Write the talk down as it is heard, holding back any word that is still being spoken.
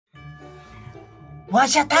わ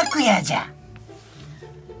しゃ拓也じゃ。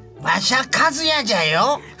わしゃ和也じゃ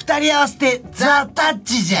よ。二人合わせてザ・タッ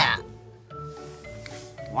チじゃ。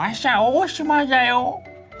わしゃ大島じゃよ。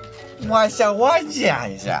わしゃわじゃ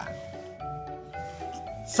じゃ。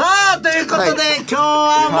さあということで、今日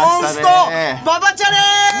はモンストババチャレ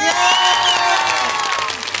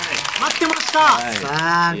待ってました。さ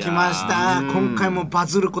あ来ました。今回もバ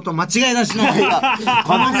ズること間違いなしのこのような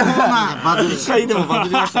バズる。一回でもバズ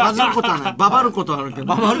りました。バズることはない。ババることはあるけど。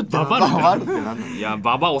ババるってババるってなんだ。いや、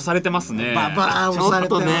ババ押されてますね。ババ押され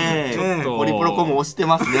てね。ちょっとホリプロコム押して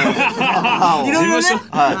ますね。いろいろね、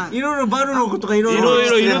いろいろバルのことがいろい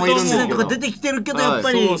ろいるとか出てきてるけど、やっ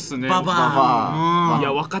ぱりババ。い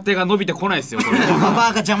や、若手が伸びてこないですよ。これババが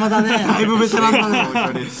邪魔だね。だいぶベテランだね。そう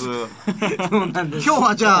なんです。今日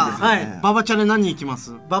はじゃあババチャレ何行きま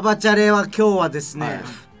す？ババチャレは今日はですね、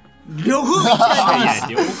呂布行きたいと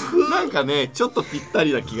思います。なんかね、ちょっとぴった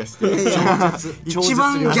りな気がして。一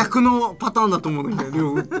番逆のパターンだと思うんだけど、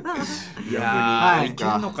呂布って。いやー、いけん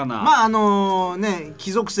のかな。まあね、貴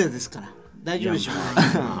族生ですから大丈夫でしょう。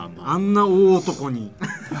あんな大男に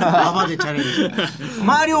ババでチャレンジ。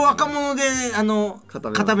周りを若者で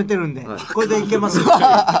固めてるんで、これでいけますよ。そ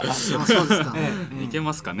うですか。いけ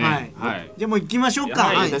ますかね。はい。じゃあもう行きましょうか。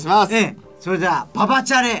お願いします。それではババ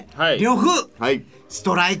チャレ呂布ス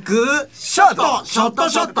トライクショットショット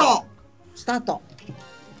ショットスタート。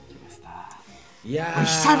いやー、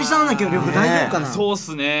久々なんだけど呂布大丈夫かな。そうっ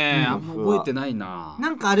すね。あんま覚えてないな。な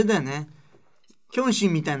んかあれだよね。キョンシ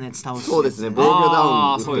ンみたいなやつ倒す。そうですね。防御ダ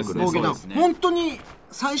ウンそうですね。防御ダウン。本当に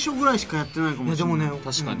最初ぐらいしかやってないかもしれない。でもね、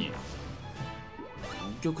確かに。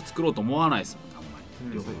曲作ろうと思わないですもんね、あん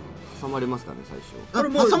まり。挟まれますかね、最初。こ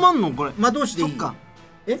れ挟まんのこれ。魔導士でいい。そっか。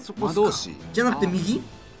そこ魔導士じゃなくて右？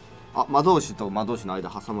あ、魔導士と魔導士の間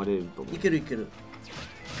挟まれると思う。いけるいける。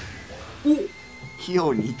器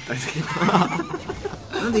用に一体だ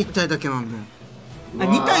け。なんで1体だけなんだよ。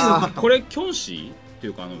あ、2体がよかった。これキョンシーって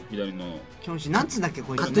いうか、左のキョンシンなんつうんだっけ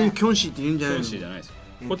これ。勝手にキョンシーって言うんじゃないの？キョンシーじゃないですよ。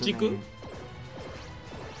こっち行く？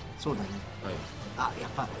そうだね。あ、や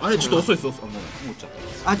っぱあれちょっと遅いです。もう持っちゃっ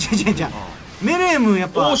た。あ、違うメレームや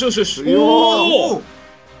っぱ。おしよしよし。おお。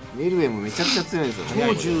メルエムめちゃくちゃ強いんですよ。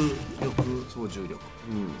超重力。超重力。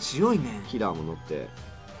強いね。キラーも乗って。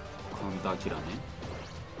カウンターキラーね。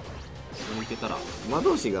それいけたら。魔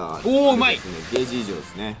導士が。おお、うまい。ゲージ以上で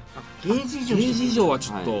すね。ゲージ以上。ゲージ以上は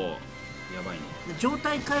ちょっとやばいね。状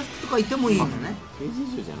態回復とかいてもいいんだね。ゲージ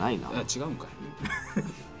以上じゃないな。違うんかい。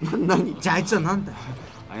何？じゃああいつはなんだよ。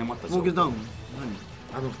誤った防御ダウン。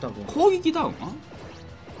何？あの双子。攻撃ダウン？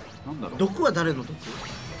なんだろう。毒は誰の毒？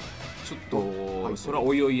ちょっとそれは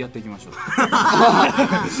おいおいやっていきましょう。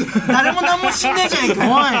誰も何もしんねえじゃねえ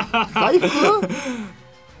か。回復？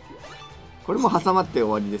これも挟まって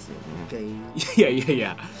終わりですよね。いやい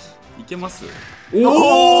けます。おお、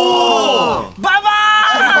バ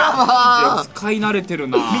バー！使い慣れてる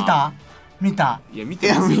な。見た？いや見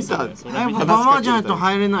てますよ。やっぱババじゃないと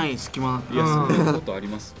入れない隙間だ。いや、そんなことあり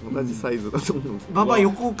ます。同じサイズだと思うんですけど。ババ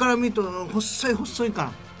横から見ると細いか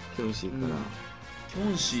ら。キョンシーから。キ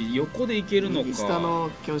ョンシー横でいけるのか。下の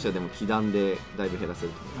キョンシーはでも気弾でだいぶ減らせる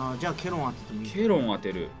と思う。じゃあケロン当ててみる。ケロン当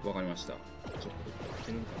てる。わかりました。あ、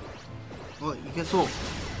いけそう。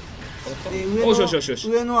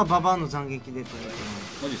上のはババの斬撃で。マ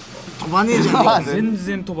ジですか？飛ばねえじゃん。全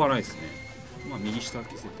然飛ばないですね。まあ右下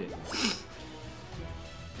消せて。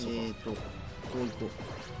こういこ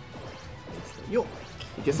う。よっ。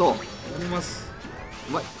いけそう。やります。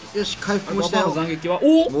うまい。よし、回復もしたよ。ババの斬撃は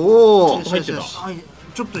おお。ちょっと入ってた。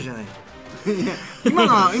ちょっとじゃない。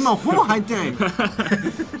今ほぼ入ってない。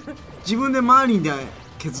自分でマーリンで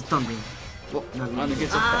削ったんだよ。抜け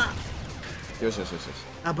ちゃった。よし。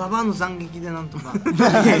あ、ババの斬撃でなんとか。い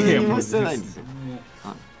やもうしてないんですよ。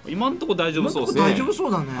今んとこ大丈夫そうですね。大丈夫そ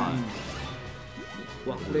うだね。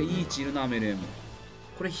わ、これいい位置いるな、メレーム。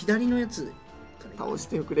これ左のやつ倒し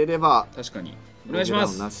てくれれば。確かに。お願いしま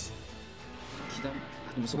す。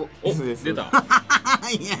でもそこ、お、出た。いや、いい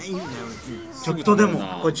んだよ。ちょっとで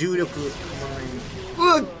もこれ重力。い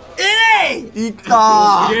っ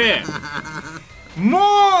たすげえ。もう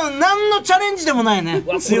何のチャレンジでもないね。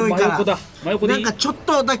強いから。真横だ。なんかちょっ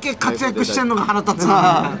とだけ活躍してんのが腹立つ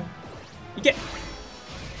な。いけ。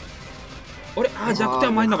あれ、弱点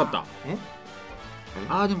は前になかった。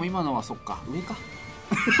でも今のはそっか、上か。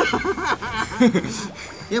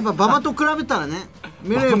やっぱババと比べたらね、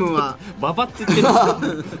メレムはババって言ってる。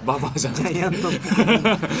ババじゃない。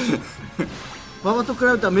ババと比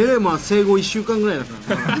べたらメレムは生後1週間ぐらいだか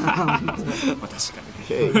ら。確か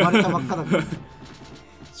に。生まれたばっかだから。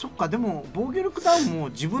そっか、でも防御力ダウンも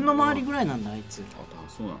自分の周りぐらいなんだ、あいつ。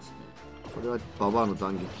そうなんですね。これはババアの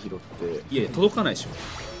斬撃拾って。いや届かないでしょ。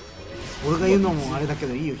俺が言うのもあれだけ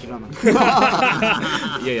どいいよ、拾わなくて。いや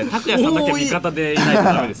いや、拓也さんだけ味方でいないと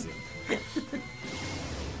ダメですよ。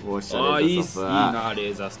ああ、いいっす、いいな、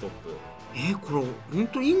レーザーストップ。これほん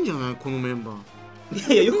といいんじゃない、このメンバ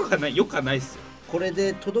ー。いやいや、よくはない、よくはないっすよ。これ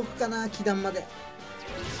で届くかな、祈願まで。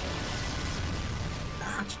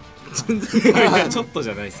全然ちょっとじ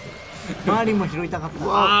ゃないっすけど。周りも拾いたかった。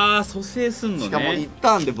ああ、蘇生すんのね。しかも一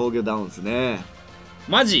ターンで防御ダウンですね。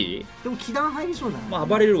マジ？でも祈願入りそうだね。まあ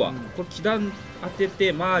暴れるわ。これ祈願当て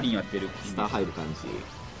てマーリン当てる。スター入る感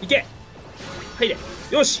じ。いけ。入れ。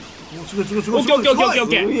よし。すごいすごいすごい。オッケーオッケーオッケーオッ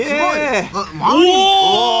ケーオッケー。すげえ。おお。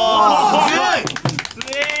す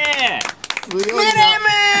げえ。強いな。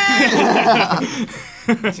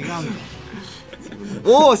違うんだ。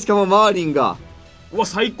おお、しかもマーリンが。うわ、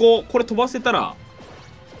最高。これ飛ばせたら。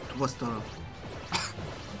飛ばせたら。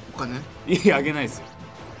お金？いや、あげないですよ。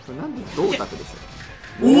これなんで銅鐸でしょ。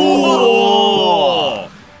おお。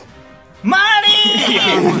マーリ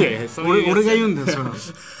ン。俺が言うんだよ、そ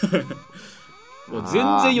れ。全然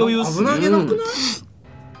余裕っすね。危なげなくない？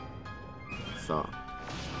さあ。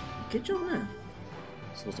いけちゃうね。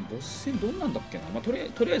そうそう、ボス戦どんなんだっけな。まあとりあ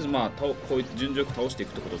えずまあこういう順序よく倒していく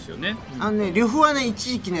ってことですよね。呂布はね、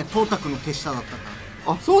一時期ね、トータクの手下だったか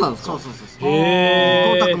ら。あ、そうなんですか。そうそうそう。トへ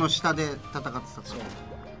え。ータクの下で戦ってたから。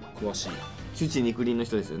詳しい。七肉林の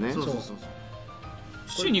人ですよね。そうそうそう。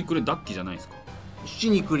七肉林ダッキーじゃないですか。七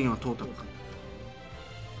肉林はトータク。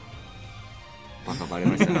バカバレ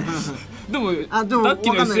ましたね。でもダッキ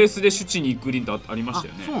ーの SS で七肉林ってありました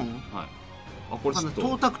よね。そうなの？はい。あ、これちょっと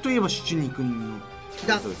トータクといえば七肉林の。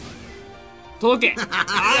届け。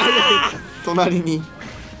隣に。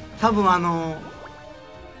多分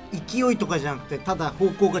勢いとかじゃなくて、ただ方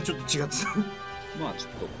向がちょっと違ってた。まあちょ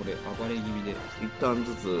っとこれ暴れ気味で一旦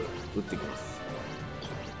ずつ打ってきます。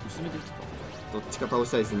薄めていくか。どっちか倒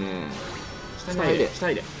したいですね。下入れ、下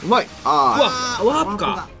入れ。うまい。ああ、ワープ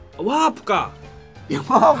か。ワープか。いや、ワ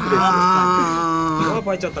ープです。ワープ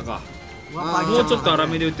入っちゃったか。もうちょっと粗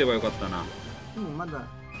めで打てばよかったな。でもまだ、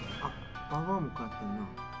ババアも変わっ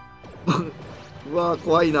てんな。うわー、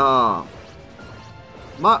怖いな。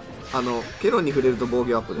ケロンに触れると防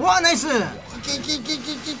御アップです。うわ、ナイス。残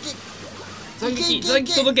機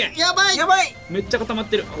届け。やばいやばい。めっちゃ固まっ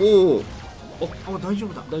てる。おお。大丈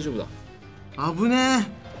夫だ。大丈夫だ。危ね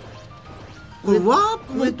え。これワー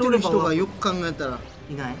プ持ってる人がよく考えたら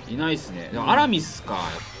いない？いないっすね。でもアラミスか。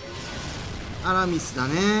アラミスだ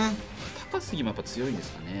ね。高杉もやっぱ強いんで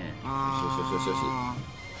すかね。よし。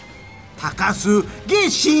高須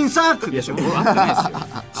芸新作。いや、合ってないですよ。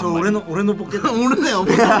そう、俺のボケだ。俺だよ。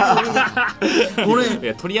俺。い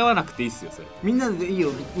や、取り合わなくていいっすよ、それ。みんなでいい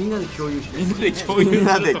よ。みんなで共有して。みんなで共有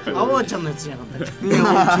するとか。あわちゃんのやつじゃなかった。いや、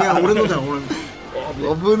違う、俺のだよ、俺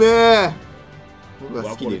の。危ねえ。僕が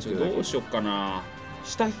好きで言ってるだけ。どうしよっかな。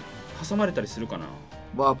下挟まれたりするかな。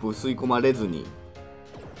ワープ吸い込まれずに。ちょっ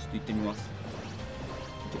と行ってみます。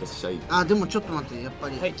でもちょっと待って、やっぱ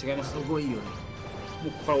り。はい、違います。すごいいいよね。も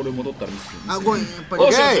うここから俺戻ったらミス。ごめん、やっぱり。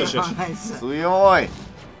よし。強い。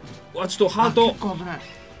うわ、ちょっとハート。結構危ない。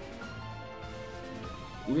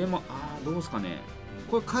上も、どうすかね。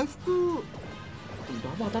これ回復。バ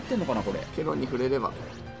バ当たってんのかな、これ。ケロンに触れれば。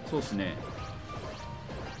そうっすね。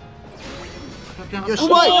よし、う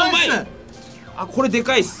まい。これで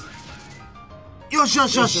かいっす。よし。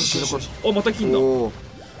お、また金だ。こ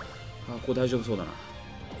これ大丈夫そうだな。こ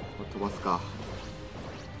れ飛ばすか。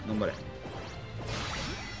頑張れ。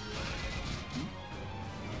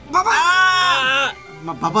ババア。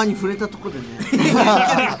ババアに触れたとこでね。出な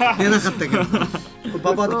かったけど。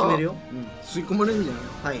ババアで決めるよ。吸い込まれるんじゃな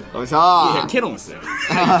い？はい。よっしゃー。いや、ケロンっすよ。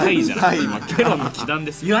はいじゃない。今ケロンの気団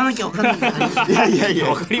ですよ。言わなきゃわかんない。いや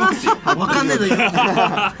わかりますよ。わかんねえだよ。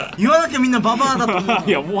言わなきゃみんなババアだと思う。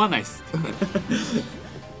いや、思わないっす。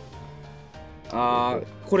こ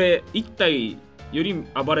れ一体より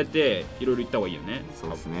暴れていろいろ言った方がいいよね。そう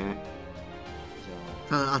ですね。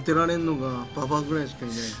当てられんのがババアぐらいしかい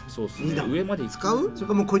ない。そうっすね。上まで使う？それ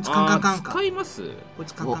かもうこいつカンカンカンか。使います。こい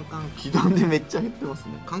つカンカンカン。気団でめっちゃ減ってます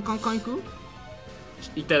ね。カンカンカンいく？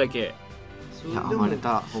一体だけ。いや、暴れ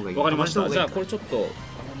た方がいい。わかりました。じゃあこれちょっと粗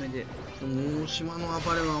めで。もう島の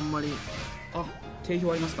暴れはあんまり。定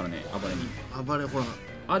評ありますからね、暴れに。暴れほ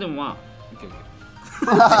ら。でもまあ、いける。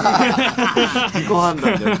自己判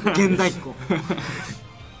断で。現代っ子。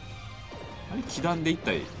あれ、気団で一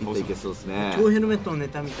体いけそうですね。超ヘルメットのネ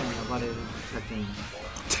タみたいに暴れるだけに。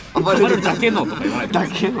暴れるだけのとか言わないと。だ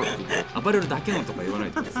けの。暴れるだけのとか言わな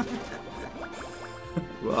いとです。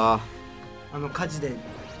うわ。火事で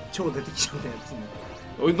超出てきちゃったやつも。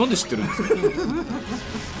なんで知ってるんですか。それ、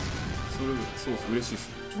そう嬉しいっす。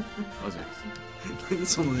マジです。何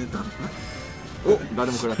そのネタ。お、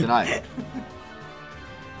誰も食らってない。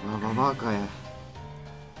ババアかや。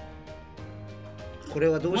これ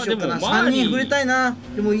はどうしようかな。3人触れたいな。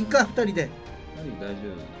でもいいか、2人で。大丈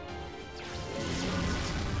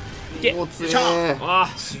夫。いけ。おつえ。あ、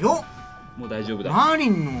強っ。もう大丈夫だ。マーリ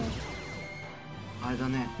ンのあれだ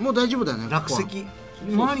ね。もう大丈夫だよね。落石。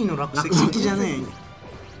マーリンの落石じゃねえ。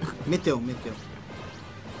メテオっていう。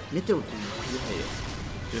よ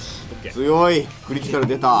し、オッケー。強い。クリティカル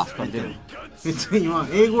出た。別に今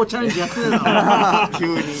英語チャレンジやってたな。急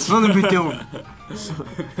に。なんでメテオ。落石。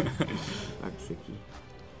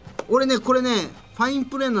俺ね、これね、ファイン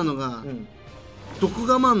プレーなのが、毒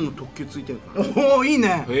我慢の特急ついてるから。おお、いい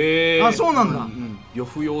ね。へえ。あ、そうなんだ。呂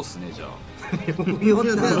布用っすね、じゃあ。不要だ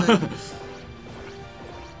よね。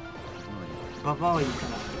ババはいいか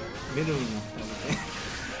らメルになった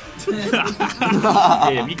い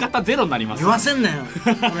やいや、味方ゼロになります。言わせんなよ。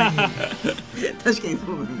確かにそうだね。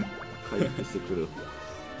回復してくる。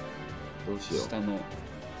どうしよう。下の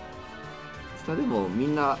下でもみ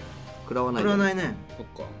んな食らわない。食らわないね。そっ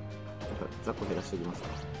か。雑魚減らしておきますか。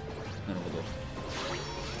なるほど。いい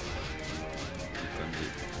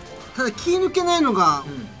ただ気抜けないのが、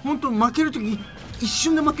本当負けるとき一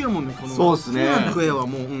瞬で負けるもんね。このそうっすね。クエは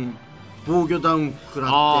もう、防御ダウン食らっ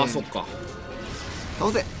て。ああ、そっか。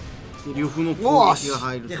倒せ。呂布の攻撃が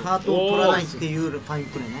入る。でハートを取らないっていうファイン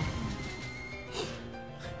プレーね。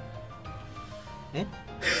え？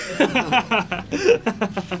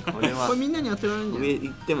これはこれみんなに当てられるんじゃない？上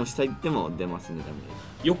行っても下行っても出ますね。ダメ。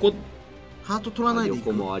横。ハート取らないでいく。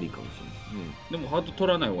横もありかもしれない。でもハート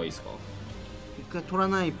取らない方がいいですか？一回取ら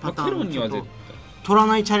ないパターン。ケロンには絶対取ら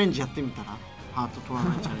ないチャレンジやってみたら。ハート取ら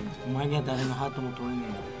ないチャレンジ。お前には誰のハートも取れね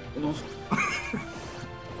えよ。なんすか？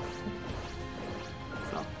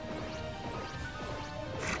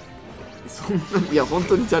そんな、いや本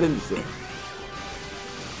当にチャレンジしてよ。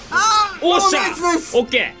おっしゃ。ナイス。オッ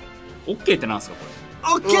ケー。オッケーってなんすかこ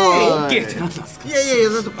れ？オッケオー。ッケーってなんですか？いやいやいや、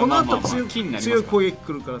だってこの後強い攻撃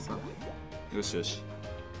来るからさ。よしよし。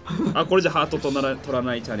あ、これじゃハート取ら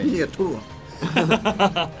ないチャレンジ。いや、取るわ。こ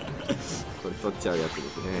れ取っちゃうやつで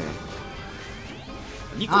すね。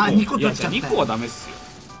2個取っちゃった。2個はダメっすよ。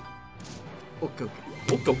オッケーオッケ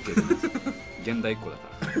ー。オッケーオッケー。現代っ子だか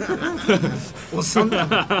ら。おっさんだ。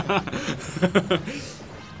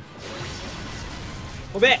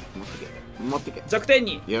飛べ。持ってけ。弱点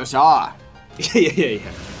に。よっしゃー。いや。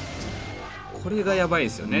これがやばいで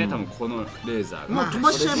すよね。多分このレーザーが。まあ飛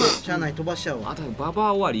ばしちゃえばしゃあない、飛ばしちゃうわ。あとババ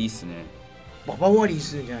ア終わりいいっすね。ババア終わりいいっ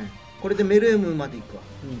すねじゃない。これでメルエムまで行くわ。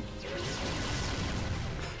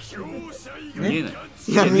見えない。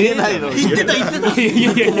いや見えないの。言ってた。見え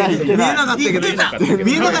なかったけど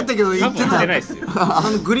見えなかったけど言ってない。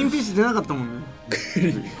グリーンピース出なかったもんね。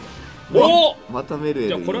おお。またメルエル。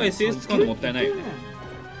じゃあこれは SS 使うのもったいないよね。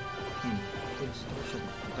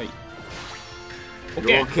はい。オッ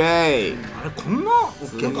ケー。あれこんな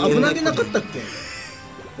危なげなかったっけ？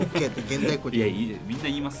オッケーって現代語で。いやみんな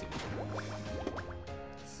言いますよ。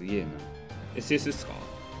すげえな。SS ですか？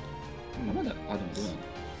まだでもどうなの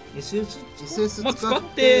？SS 使っ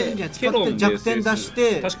てケロンで弱点出し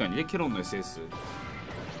て。確かにね、ケロンの SS。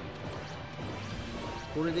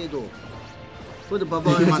これでどう？これでバ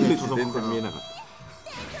バアまで届くから。全然見えなかった。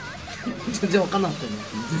全然わかんなかったよね。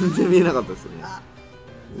全然見えなかったですよね。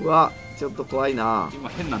うわ、ちょっと怖いな。今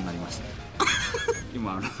変なになりました。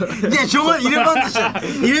今いやしょうがない。入れ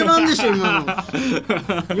番でしょ今の。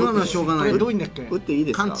今のはしょうがない。どういうんだっけ？打っていい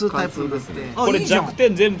ですか？貫通タイプですね。これ弱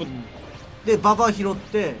点全部でババア拾っ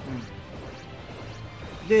て、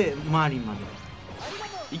でマーリンまで。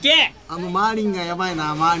いけ！マーリンがやばい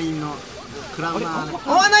な。マーリンのクラウナー。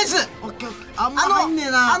おナイス。オッケーオッケー。あんま入んね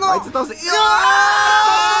えな。あいつ倒せ。や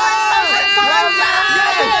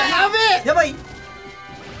べえ。やばい。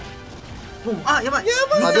あ、やばい。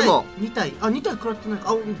あ、でも2体食らってないか。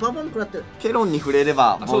あ、ババも食らってる。ケロンに触れれ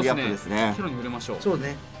ば防御アップですね。ケロンに触れましょう。そう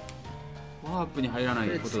ね。ワープに入らな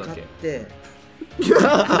いことだけ。使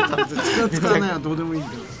わないはどうでもいい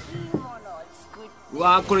けど。う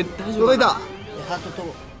わー、これ大丈夫。届いた。ハートと。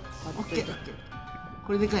オッケー。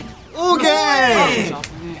これでかいね。オーケ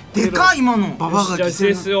ー。でかい今の。ババが犠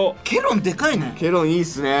牲。ケロンでかいね。ケロンいいっ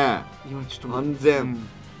すね。今ちょっと安全。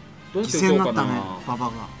犠牲になったね。ババ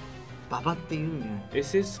が。ババって言うんじゃない。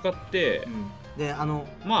 SS 使ってで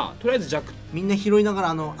まあとりあえず弱みんな拾いながら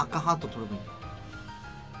赤ハート取ればいい。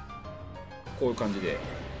こういう感じで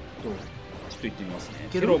どう？ちょっといってみますね。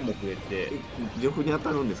ケロンも増えて呂布に当た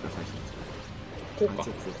るんですか最初。こうか。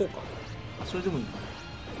それでもいいか。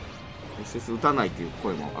 SS 打たないっていう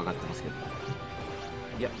声も上がってますけど。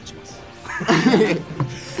いや打ちます。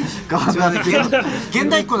現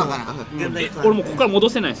代っ子だから。俺もうここから戻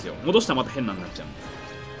せないですよ。戻したらまた変なになっちゃう。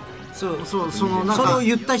そうそのなんかそれを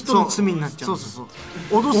言った人の罪になっちゃう。そう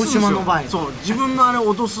脅すんですよ。大島の場合そう自分のあれ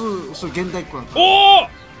を脅すそう現代っ子なんだ。おお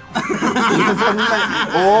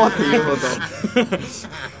おおっていうこ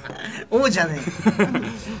とおじゃねえ。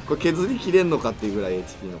これ削り切れんのかっていうぐらい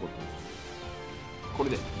HP 残ってます。こ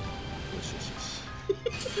れで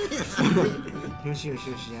よしよし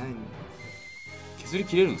じゃないの。削り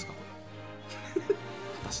切れるんですかこれ。果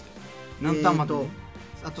たして何ターンまで？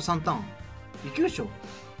あと3ターンいけるでしょ。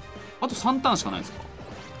あと3ターンしかないですか。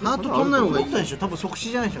あとそんなのがいったでしょ。多分即死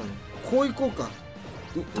じゃないでしょ。こういこうか。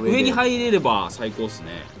上に入れれば最高っす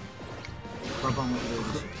ね。ババも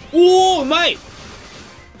おおうまい。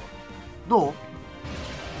どう？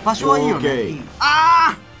場所はいいよね。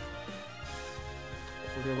ああ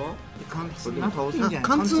これは貫通に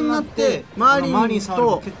なって周りに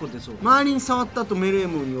触った後メルエ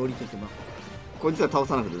ムに降りてけばこいつは倒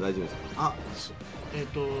さなくて大丈夫ですか。あ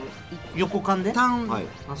横間でターン、はい、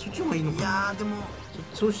あそっちの方がいいのか。いやでも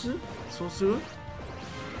そうするど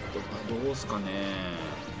うすかね。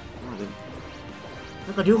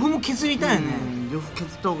なんか両方も削りたいよね。両方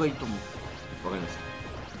削った方がいいと思う。わかりまし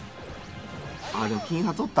た。あでも金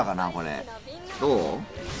歯取ったかなこれ。どう？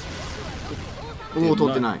おお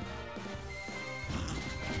取ってない。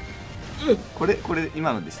これ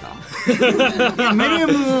今のでした。メルエ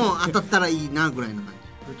ムも当たったらいいなぐらいな感じ。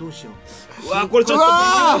これどうしよう。うわこれちょっと微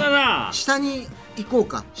妙だな。下に行こう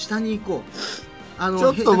か。下に行こう。ち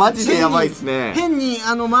ょっとマジでやばいっすね。変に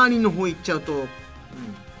周りの方行っちゃうと、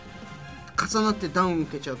重なってダウン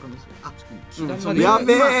受けちゃうかもしれない。あ、や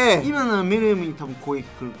べえ。今のはメルエムに多分攻撃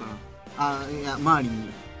来るから。あ、いや周りに。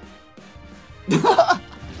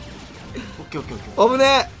オッケー。危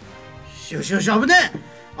ねえ。よし危ね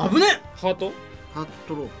え。ハート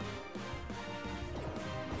ロ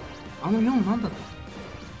ー。4なんだった？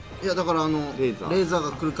いやだからレーザー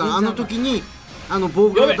が来るから時に防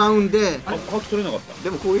御ダウンでハート取れなかった。で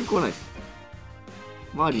も攻撃来ないです。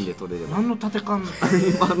マーリンで取れれば。何の縦感？こ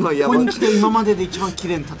こに来て今までで一番綺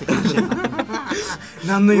麗な縦感してる。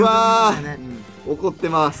何の用もないね。怒って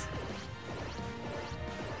ます。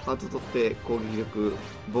ハート取って攻撃力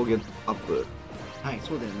防御アップ。はい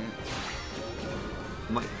そうだよね。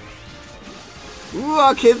うまい。う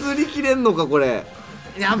わ削りきれんのかこれ。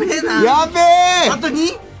やべえな。やべえ。あと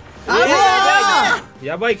 2？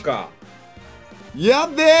 やばいか。や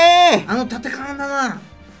べえ。縦感だな。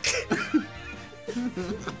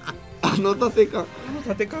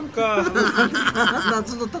縦感か。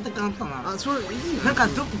夏の縦感あったな。あそれなんか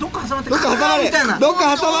どっか挟まって。どっか挟まれ。みたいな。どっ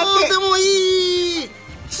か挟まって。でもいい。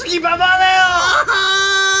次ババアだよ。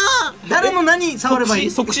誰の何触ればい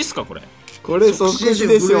い？即死っすかこれ。これ即死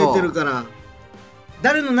でしょ。震えてるから。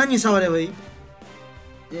誰の何触ればいい？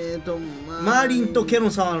マーリンとケロ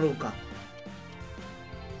ン触ろうか。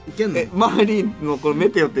いけんの？マーリンのこのメ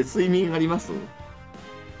テオって睡眠あります？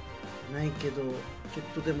ないけどちょっ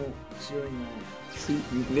とでも強いの。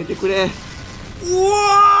寝てくれ。う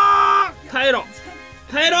わ耐えろ。く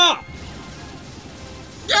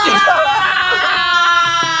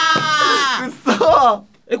そ。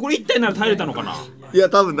これ1体なら耐えれたのかな。いや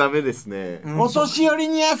多分ダメですね。お年寄り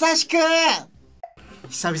に優しく。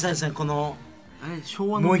久々ですねこの昭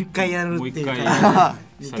和のもう一回やるっていうか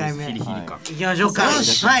2回目いきましょうか。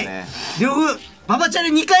はい両夫ババチャレ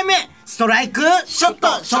2回目ストライクショッ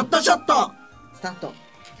トスタート。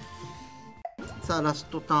さあラス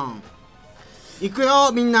トターンいく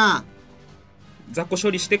よみんな。雑魚処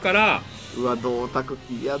理してから。うわ銅鐸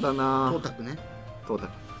嫌だな。銅鐸ね。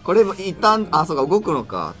これも一旦そうか動くの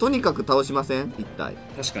か。とにかく倒しません一体。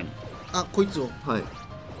確かに。こいつをはい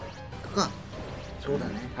か。そうだ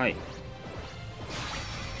ね。はい。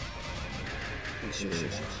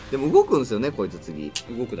でも動くんですよねこいつ次。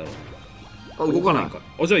動くだろう。動かないか。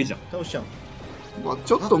じゃあいいじゃん。倒しちゃう。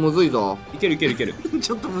ちょっとむずいぞ。いける。ち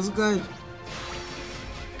ょっと難しい。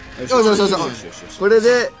よし。これ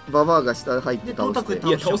でババアが下入って倒して。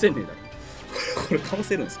いや倒せねえだろ。これ倒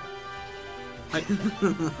せるんですか。はい。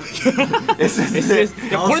SS。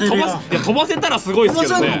いやこれ飛ばせたらすごいですけ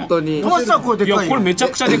どね。本当に。飛ばしたらこれでかい。いやこれめちゃ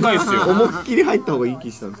くちゃでかいですよ。思いっきり入った方がいい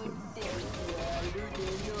気したんですけど。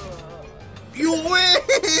弱え。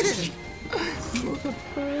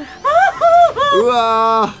う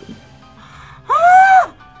わ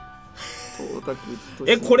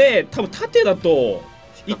ー。これ多分縦だと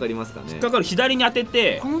引っかかりますかね。引っかかる。左に当て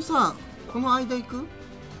て。この間行く？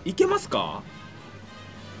いけますか？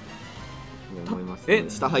思います。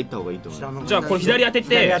下入った方がいいと思います。じゃあこれ左当て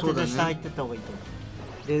て。下入ってった方がいいと思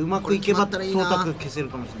う。でうまくいけば銅鐸消せる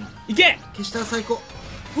かもしれない。いけ。消したら最高。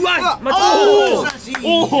うわおお結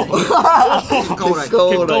果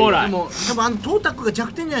オーライ。でも多分トータックが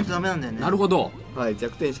弱点じゃないとダメなんだよね。なるほど。はい、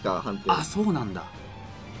弱点しか判定。あ、そうなんだ。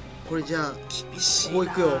これじゃあ厳しい。こうい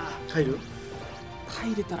くよ。入る？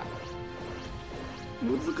入れたら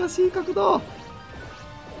難しい角度。う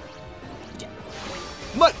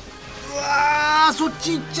まい。うわー、そっ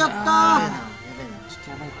ち行っちゃった。ちょっ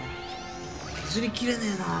とやばいか。削りきれね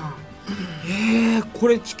えな。こ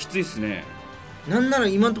れきついっすね。なんなら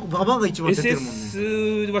今んとこババアが一番出てるもんね。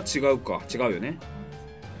SS は違うか。違うよね。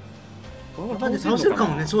ババアで倒せるか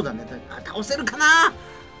もね。そうだね。あ、倒せるかな。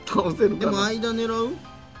倒せるかな。でも間狙う？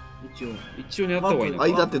一応狙った方がいいのか。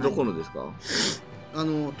間ってどこのですか？ト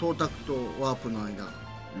ータクとワープの間。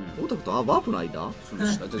トータクとワープの間？その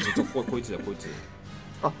下。じゃこいつだこいつ。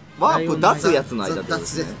あ、ワープ出すやつの間ってことで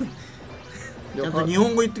すね。ちゃんと日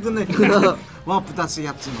本語言ってくんないと。ワープ出す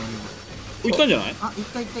やつの間。いったんじゃない？あ、いっ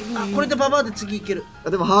たいった。あ、これでババアで次いける。あ、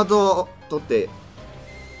でもハート取って。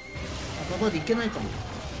ババアでいけないかも。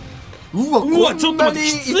うわ、ちょっと待って、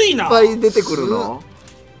きついな。いっぱい出てくるの。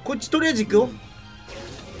こっちとりあえず行くよ。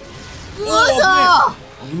うわさ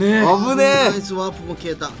危ねえ。危ねえ。ナイスワープも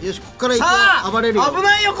消えた。よし、こっから行こう。暴れるよ。危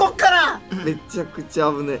ないよこっから。めちゃくち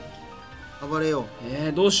ゃ危ねえ。暴れよ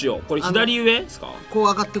う。どうしよう。これ左上ですか？こう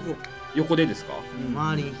上がってこう。横でですか？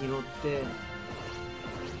周りに拾って。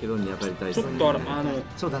ヘロに上がりたい。ちょっと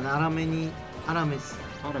そうだね、粗めにアラメス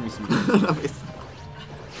みたいな。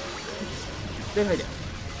で入れ。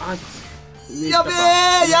あ、やべえ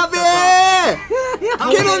やべえ。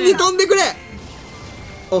ケロンに飛んでくれ。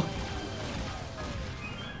お、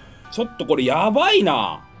ちょっとこれやばい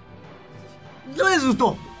な。とりあえず打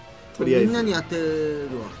とう。とりあえずみんなに当てる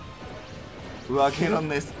わ。うわ、ケロン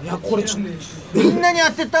です。いや、これちょっとみんなに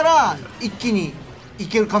当てたら一気にい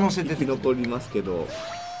ける可能性出てくる。残りますけど。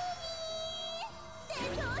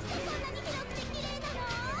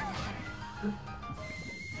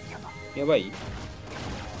やばい。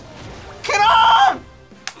ケロ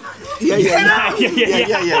いやいやいやいやいや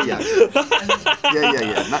いやいやいやいやい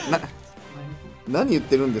や何言っ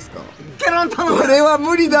てるんですか？ケロン頼む。これは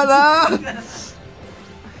無理だな。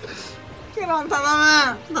ケロン頼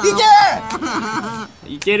む。い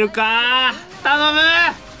け。いけるか。頼む。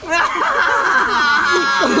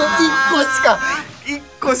一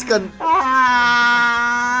個しか。う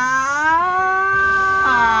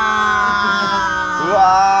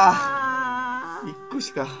わー、一個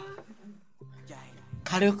しか。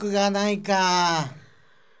火力がないか。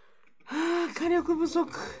火力不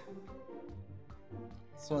足。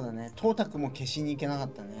そうだね、トータクも消しに行けなかっ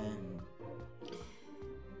たね。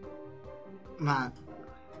まあ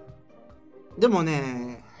でも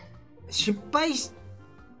ね、失敗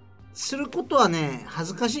することはね、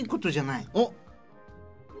恥ずかしいことじゃない。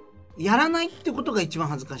やらないってことが一番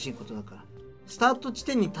恥ずかしいことだから。スタート地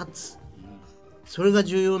点に立つ、それが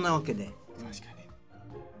重要なわけで。確か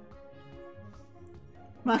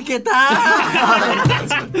に負けた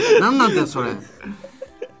ー。何なんだよそれ。く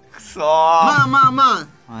そー。ま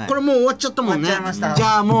あ、これもう終わっちゃったもんね。じ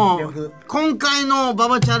ゃあもう今回のバ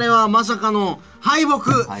バチャレはまさかの敗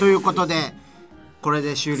北ということで、これ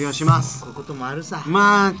で終了します。こういうこともあるさ。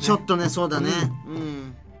まあちょっとね、そうだね。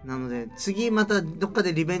なので次またどっか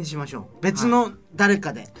でリベンジしましょう。別の誰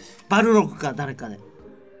かで、バルログか誰かで。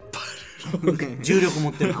重力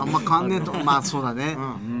持ってる。あんま変わんねえと。まあそうだね。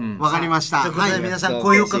わかりました。ということで皆さん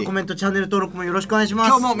高評価、コメント、チャンネル登録もよろしくお願いします。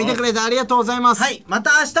今日も見てくれてありがとうございます。はい、ま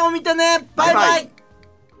た明日も見てね。バイバイ。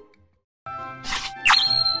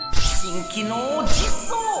新機能実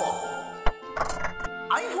装。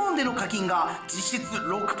 iPhone での課金が実質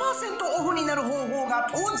 6% オフになる方法が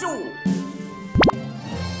登場。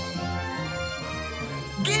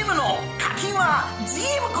ゲームの課金は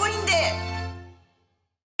GM コインで。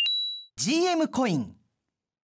 GM コイン